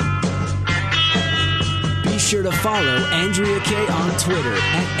 Be sure to follow Andrea Kaye on Twitter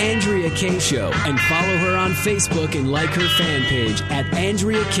at Andrea Kaye Show, and follow her on Facebook and like her fan page at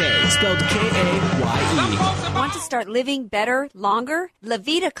Andrea Kaye, spelled Kaye. Want to start living better, longer?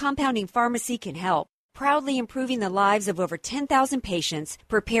 Levita Compounding Pharmacy can help. Proudly improving the lives of over 10,000 patients,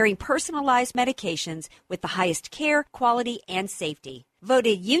 preparing personalized medications with the highest care, quality, and safety.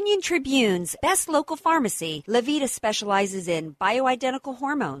 Voted Union Tribune's best local pharmacy, Levita specializes in bioidentical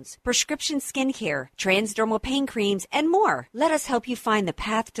hormones, prescription skincare, transdermal pain creams, and more. Let us help you find the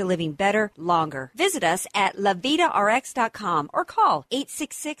path to living better, longer. Visit us at LevitaRx.com or call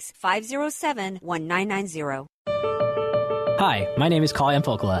 866-507-1990. Hi, my name is Kalyan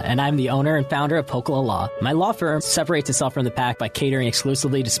Pokala, and I'm the owner and founder of Pokala Law. My law firm separates itself from the pack by catering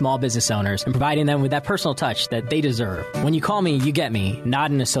exclusively to small business owners and providing them with that personal touch that they deserve. When you call me, you get me,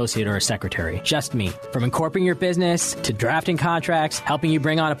 not an associate or a secretary, just me. From incorporating your business to drafting contracts, helping you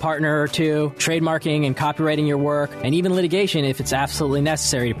bring on a partner or two, trademarking and copywriting your work, and even litigation if it's absolutely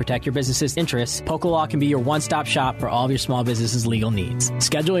necessary to protect your business's interests, Pokala Law can be your one-stop shop for all of your small business's legal needs.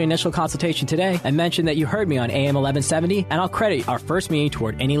 Schedule your initial consultation today and mention that you heard me on AM 1170, and I'll credit our first meeting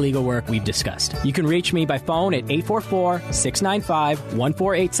toward any legal work we've discussed. You can reach me by phone at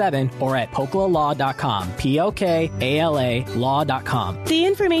 844-695-1487 or at pokalalaw.com, P-O-K-A-L-A law.com. The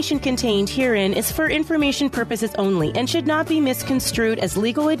information contained herein is for information purposes only and should not be misconstrued as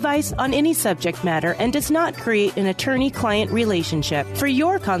legal advice on any subject matter and does not create an attorney-client relationship. For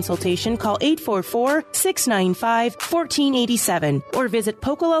your consultation, call 844-695-1487 or visit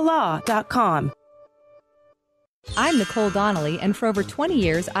pokalalaw.com. I'm Nicole Donnelly, and for over 20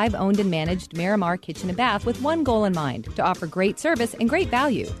 years, I've owned and managed Miramar Kitchen and Bath with one goal in mind, to offer great service and great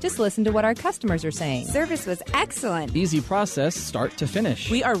value. Just listen to what our customers are saying. Service was excellent. Easy process, start to finish.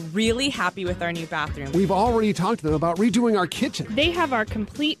 We are really happy with our new bathroom. We've already talked to them about redoing our kitchen. They have our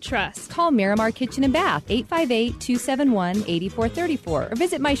complete trust. Call Miramar Kitchen and Bath, 858-271-8434, or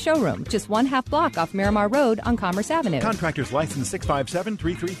visit my showroom, just one half block off Miramar Road on Commerce Avenue. Contractors license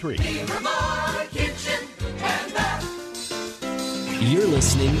 657-333. Miramar Kitchen and Bath. You're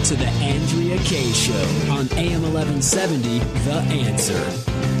listening to The Andrea Kaye Show on AM 1170, The Answer.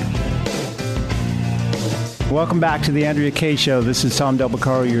 Welcome back to the Andrea Kaye Show. This is Tom Del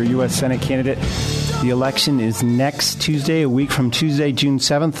Beccaro, your U.S. Senate candidate. The election is next Tuesday, a week from Tuesday, June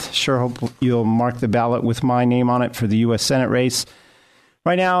 7th. Sure hope you'll mark the ballot with my name on it for the U.S. Senate race.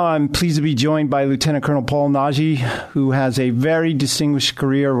 Right now, I'm pleased to be joined by Lieutenant Colonel Paul Naji, who has a very distinguished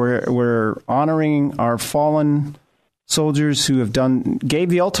career. We're honoring our fallen soldiers who gave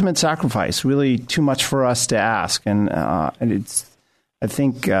the ultimate sacrifice. Really, too much for us to ask, and I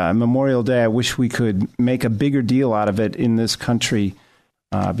think Memorial Day, I wish we could make a bigger deal out of it in this country,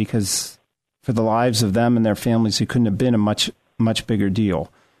 because for the lives of them and their families, it couldn't have been a much bigger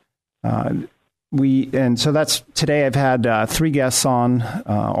deal. So that's today. I've had 3 guests on,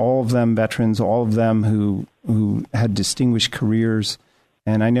 all of them veterans, all of them who had distinguished careers,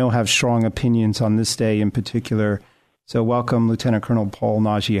 and I know have strong opinions on this day in particular. So welcome, Lieutenant Colonel Paul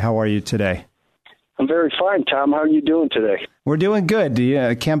Naji. How are you today? I'm very fine, Tom. How are you doing today? We're doing good.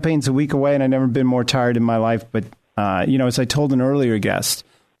 The campaign's a week away, and I've never been more tired in my life. But, as I told an earlier guest,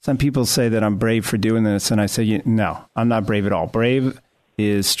 some people say that I'm brave for doing this, and I say, no, I'm not brave at all. Brave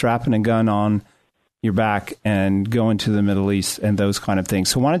is strapping a gun on your back and going to the Middle East and those kind of things.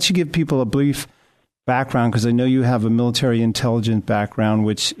 So why don't you give people a brief background, because I know you have a military intelligence background,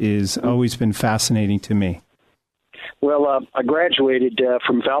 which is always been fascinating to me. Well, I graduated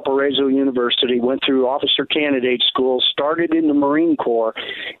from Valparaiso University, went through officer candidate school, started in the Marine Corps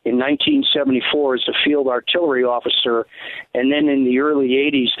in 1974 as a field artillery officer, and then in the early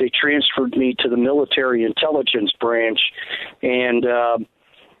 80s they transferred me to the military intelligence branch. And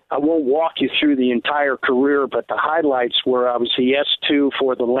I won't walk you through the entire career, but the highlights were I was the S2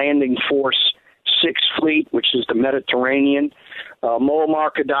 for the Landing Force 6th Fleet, which is the Mediterranean.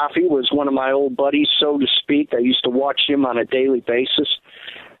 Muammar Gaddafi was one of my old buddies, so to speak. I used to watch him on a daily basis.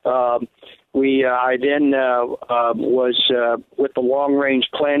 I then was with the Long Range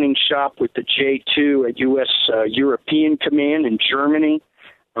Planning Shop with the J2 at U.S. European Command in Germany.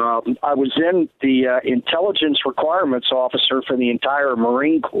 I was then the intelligence requirements officer for the entire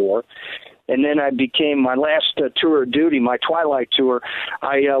Marine Corps. And then I became my last tour of duty, my twilight tour.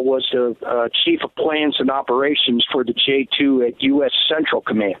 I was the chief of plans and operations for the J2 at U.S. Central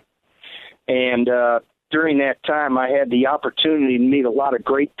Command. And during that time, I had the opportunity to meet a lot of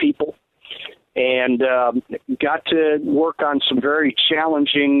great people and got to work on some very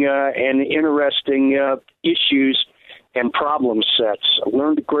challenging and interesting issues and problem sets. I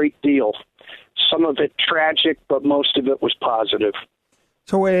learned a great deal. Some of it tragic, but most of it was positive.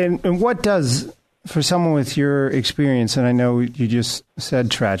 So, and what does, for someone with your experience, and I know you just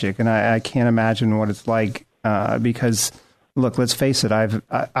said tragic, and I can't imagine what it's like, because, look, let's face it,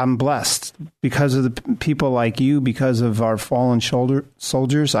 I'm blessed. Because of the people like you, because of our fallen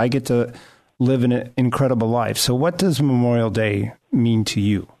soldiers, I get to live an incredible life. So what does Memorial Day mean to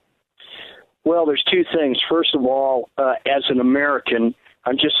you? Well, there's 2 things. First of all, as an American,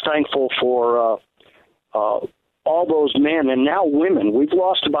 I'm just thankful for all those men and now women. We've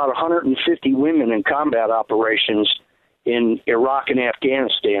lost about 150 women in combat operations in Iraq and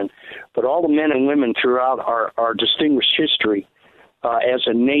Afghanistan, but all the men and women throughout our distinguished history as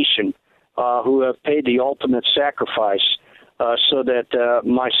a nation who have paid the ultimate sacrifice so that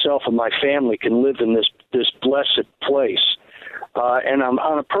myself and my family can live in this blessed place. And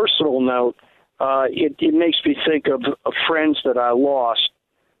on a personal note, it makes me think of friends that I lost.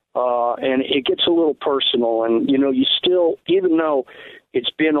 And it gets a little personal, and you still, even though it's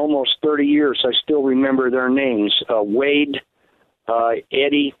been almost 30 years, I still remember their names: Wade,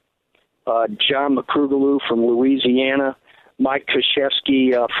 Eddie, John McCrugaloo from Louisiana, Mike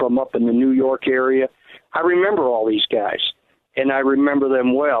Krzyzewski from up in the New York area. I remember all these guys, and I remember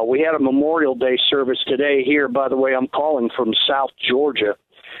them well. We had a Memorial Day service today here. By the way, I'm calling from South Georgia,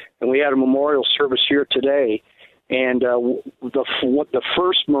 and we had a memorial service here today. And the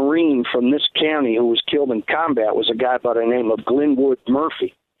first Marine from this county who was killed in combat was a guy by the name of Glenwood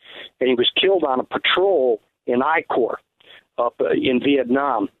Murphy. And he was killed on a patrol in I Corps up in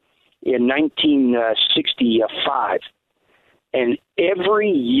Vietnam in 1965. And every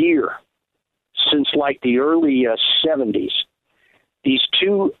year since like the early 70s, these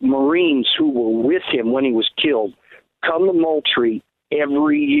 2 Marines who were with him when he was killed come to Moultrie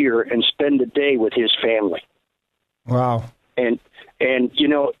every year and spend a day with his family. Wow. And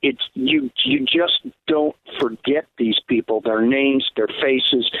it's you just don't forget these people, their names, their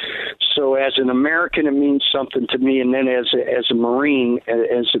faces. So as an American, it means something to me, and then as a Marine,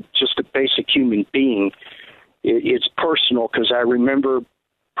 just a basic human being, it's personal because I remember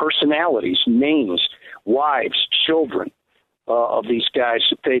personalities, names, wives, children of these guys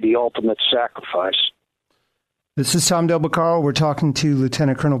who paid the ultimate sacrifice. This is Tom Del Beccaro. We're talking to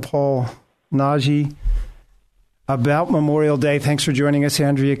Lieutenant Colonel Paul Naji. About Memorial Day, thanks for joining us.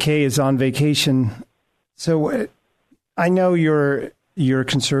 Andrea Kaye is on vacation. So I know you're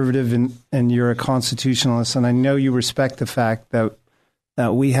conservative and you're a constitutionalist, and I know you respect the fact that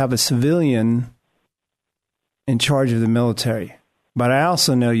we have a civilian in charge of the military. But I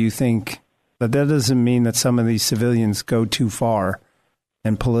also know you think that doesn't mean that some of these civilians go too far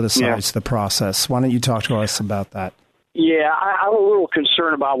and politicize the process. Why don't you talk to us about that? Yeah, I'm a little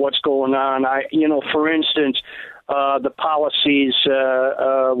concerned about what's going on. For instance, the policies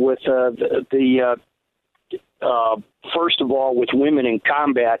with first of all, with women in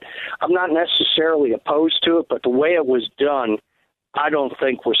combat, I'm not necessarily opposed to it, but the way it was done, I don't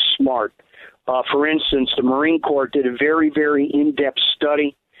think was smart. For instance, the Marine Corps did a very, very in-depth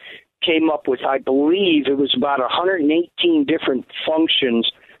study, came up with, I believe, it was about 118 different functions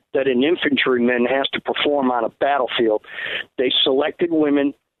that an infantryman has to perform on a battlefield. They selected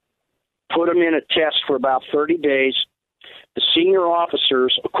women, put them in a test for about 30 days. The senior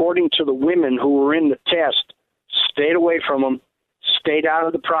officers, according to the women who were in the test, stayed away from them, stayed out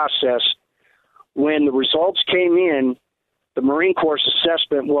of the process. When the results came in, the Marine Corps'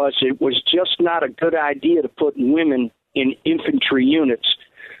 assessment was it was just not a good idea to put women in infantry units.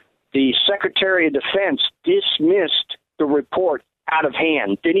 The Secretary of Defense dismissed the report out of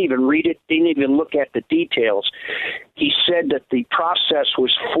hand, didn't even read it, didn't even look at the details. He said that the process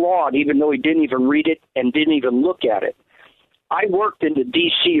was flawed, even though he didn't even read it and didn't even look at it. I worked in the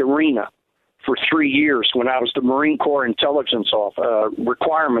D.C. arena for 3 years when I was the Marine Corps Intelligence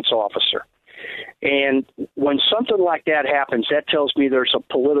Requirements Officer. And when something like that happens, that tells me there's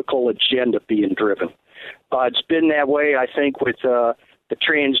a political agenda being driven. It's been that way, I think, with the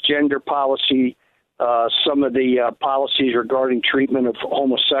transgender policy, some of the policies regarding treatment of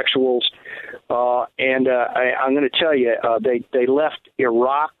homosexuals. I'm going to tell you, they left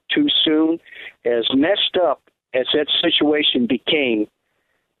Iraq too soon. As messed up as that situation became,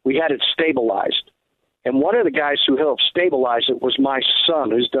 we had it stabilized. And one of the guys who helped stabilize it was my son,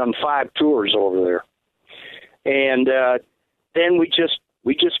 who's done 5 tours over there. And then we just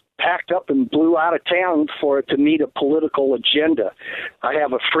packed up and blew out of town for it to meet a political agenda. I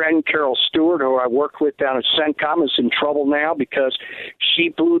have a friend, Carol Stewart, who I worked with down at CENTCOM, is in trouble now because she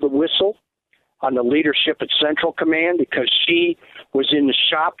blew the whistle on the leadership at Central Command because she was in the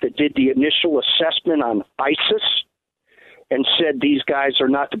shop that did the initial assessment on ISIS and said these guys are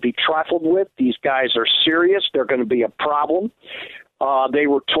not to be trifled with. These guys are serious. They're going to be a problem. They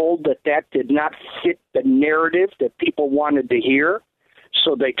were told that did not fit the narrative that people wanted to hear,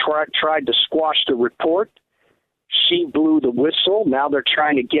 so they tried to squash the report. She blew the whistle. Now they're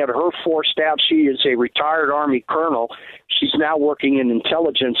trying to get her forced out. She is a retired Army colonel. She's now working in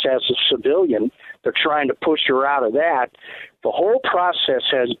intelligence as a civilian. They're trying to push her out of that. The whole process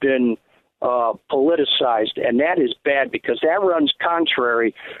has been politicized, and that is bad because that runs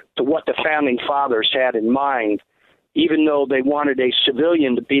contrary to what the Founding Fathers had in mind. Even though they wanted a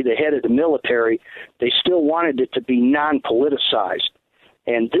civilian to be the head of the military, they still wanted it to be non-politicized.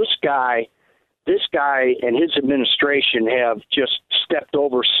 And this guy and his administration have just stepped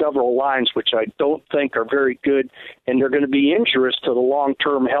over several lines, which I don't think are very good, and they're going to be injurious to the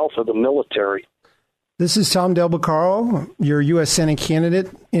long-term health of the military. This is Tom Del Beccaro, your U.S. Senate candidate,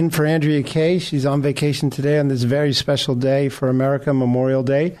 in for Andrea Kaye. She's on vacation today on this very special day for America, Memorial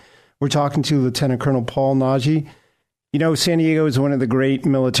Day. We're talking to Lieutenant Colonel Paul Naji. You know, San Diego is one of the great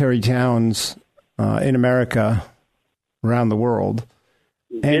military towns in America, around the world.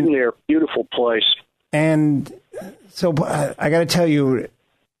 Been there, beautiful place. And so I got to tell you,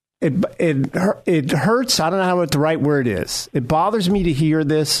 it hurts. I don't know what the right word is. It bothers me to hear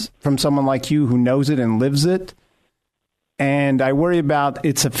this from someone like you who knows it and lives it. And I worry about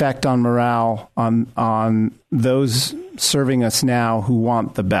its effect on morale on those serving us now who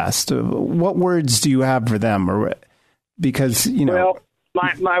want the best. What words do you have for them? Or because, you know, well,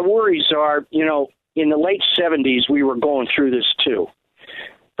 my worries are, you know, in the late 70s, we were going through this too.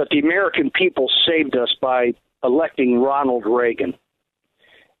 But the American people saved us by electing Ronald Reagan.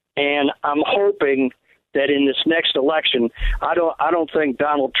 And I'm hoping that in this next election, I don't think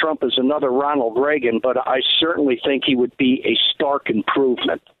Donald Trump is another Ronald Reagan, but I certainly think he would be a stark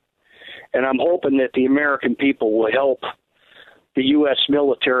improvement. And I'm hoping that the American people will help the U.S.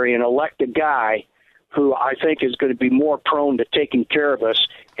 military and elect a guy who I think is going to be more prone to taking care of us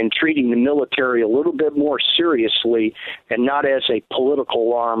and treating the military a little bit more seriously and not as a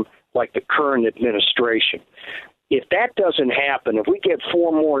political arm like the current administration. If that doesn't happen, if we get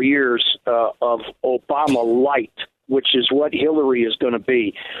 4 more years of Obama light, which is what Hillary is going to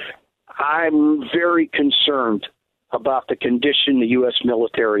be, I'm very concerned about the condition the U.S.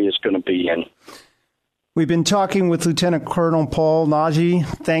 military is going to be in. We've been talking with Lieutenant Colonel Paul Nagy.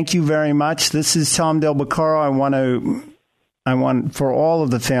 Thank you very much. This is Tom Del Beccaro. I want for all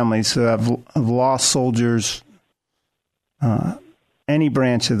of the families who have lost soldiers, any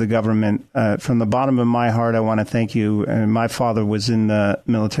branch of the government, from the bottom of my heart, I want to thank you. My father was in the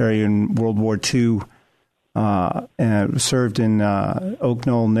military in World War II, and served in Oak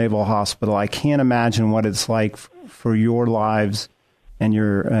Knoll Naval Hospital. I can't imagine what it's like for your lives and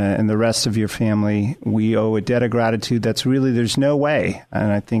and the rest of your family. We owe a debt of gratitude that's really, there's no way,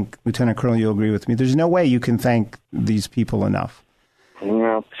 and I think, Lieutenant Colonel, you'll agree with me, there's no way you can thank these people enough.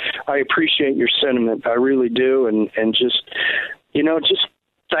 Well, I appreciate your sentiment. I really do, and just, just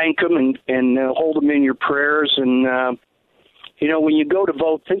thank them and hold them in your prayers. And, when you go to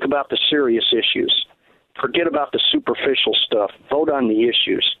vote, think about the serious issues. Forget about the superficial stuff. Vote on the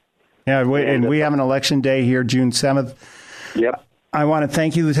issues. Yeah, and we have an election day here, June 7th. Yep. I want to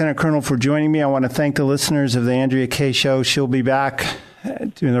thank you, Lieutenant Colonel, for joining me. I want to thank the listeners of the Andrea Kaye Show. She'll be back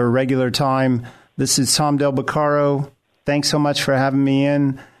at her regular time. This is Tom Del Beccaro. Thanks so much for having me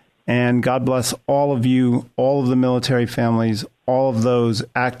in, and God bless all of you, all of the military families, all of those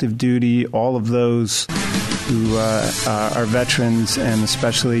active duty, all of those who are veterans, and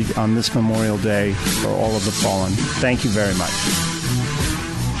especially on this Memorial Day for all of the fallen. Thank you very much.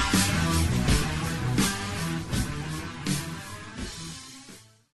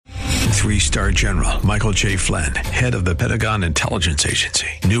 Three-star General Michael J. Flynn, head of the Pentagon Intelligence Agency,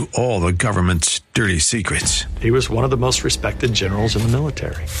 knew all the government's dirty secrets. He was one of the most respected generals in the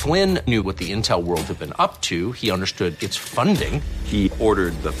military. Flynn knew what the intel world had been up to. He understood its funding. He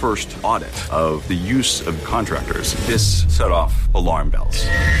ordered the first audit of the use of contractors. This set off alarm bells.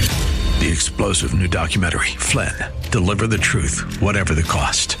 The explosive new documentary, Flynn, Deliver the Truth, Whatever the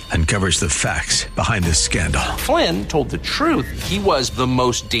Cost, uncovers the facts behind this scandal. Flynn told the truth. He was the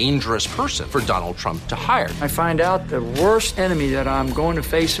most dangerous person for Donald Trump to hire. I find out the worst enemy that I'm going to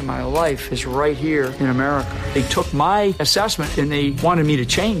face in my life is right here in America. They took my assessment and they wanted me to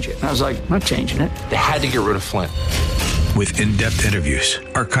change it. And I was like, I'm not changing it. They had to get rid of Flynn. With in-depth interviews,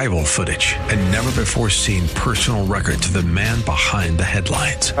 archival footage, and never-before-seen personal records of the man behind the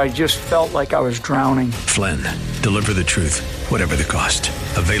headlines. I just felt like I was drowning. Flynn, Deliver the Truth, Whatever the Cost.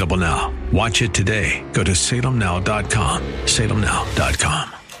 Available now. Watch it today. Go to salemnow.com.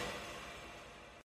 salemnow.com.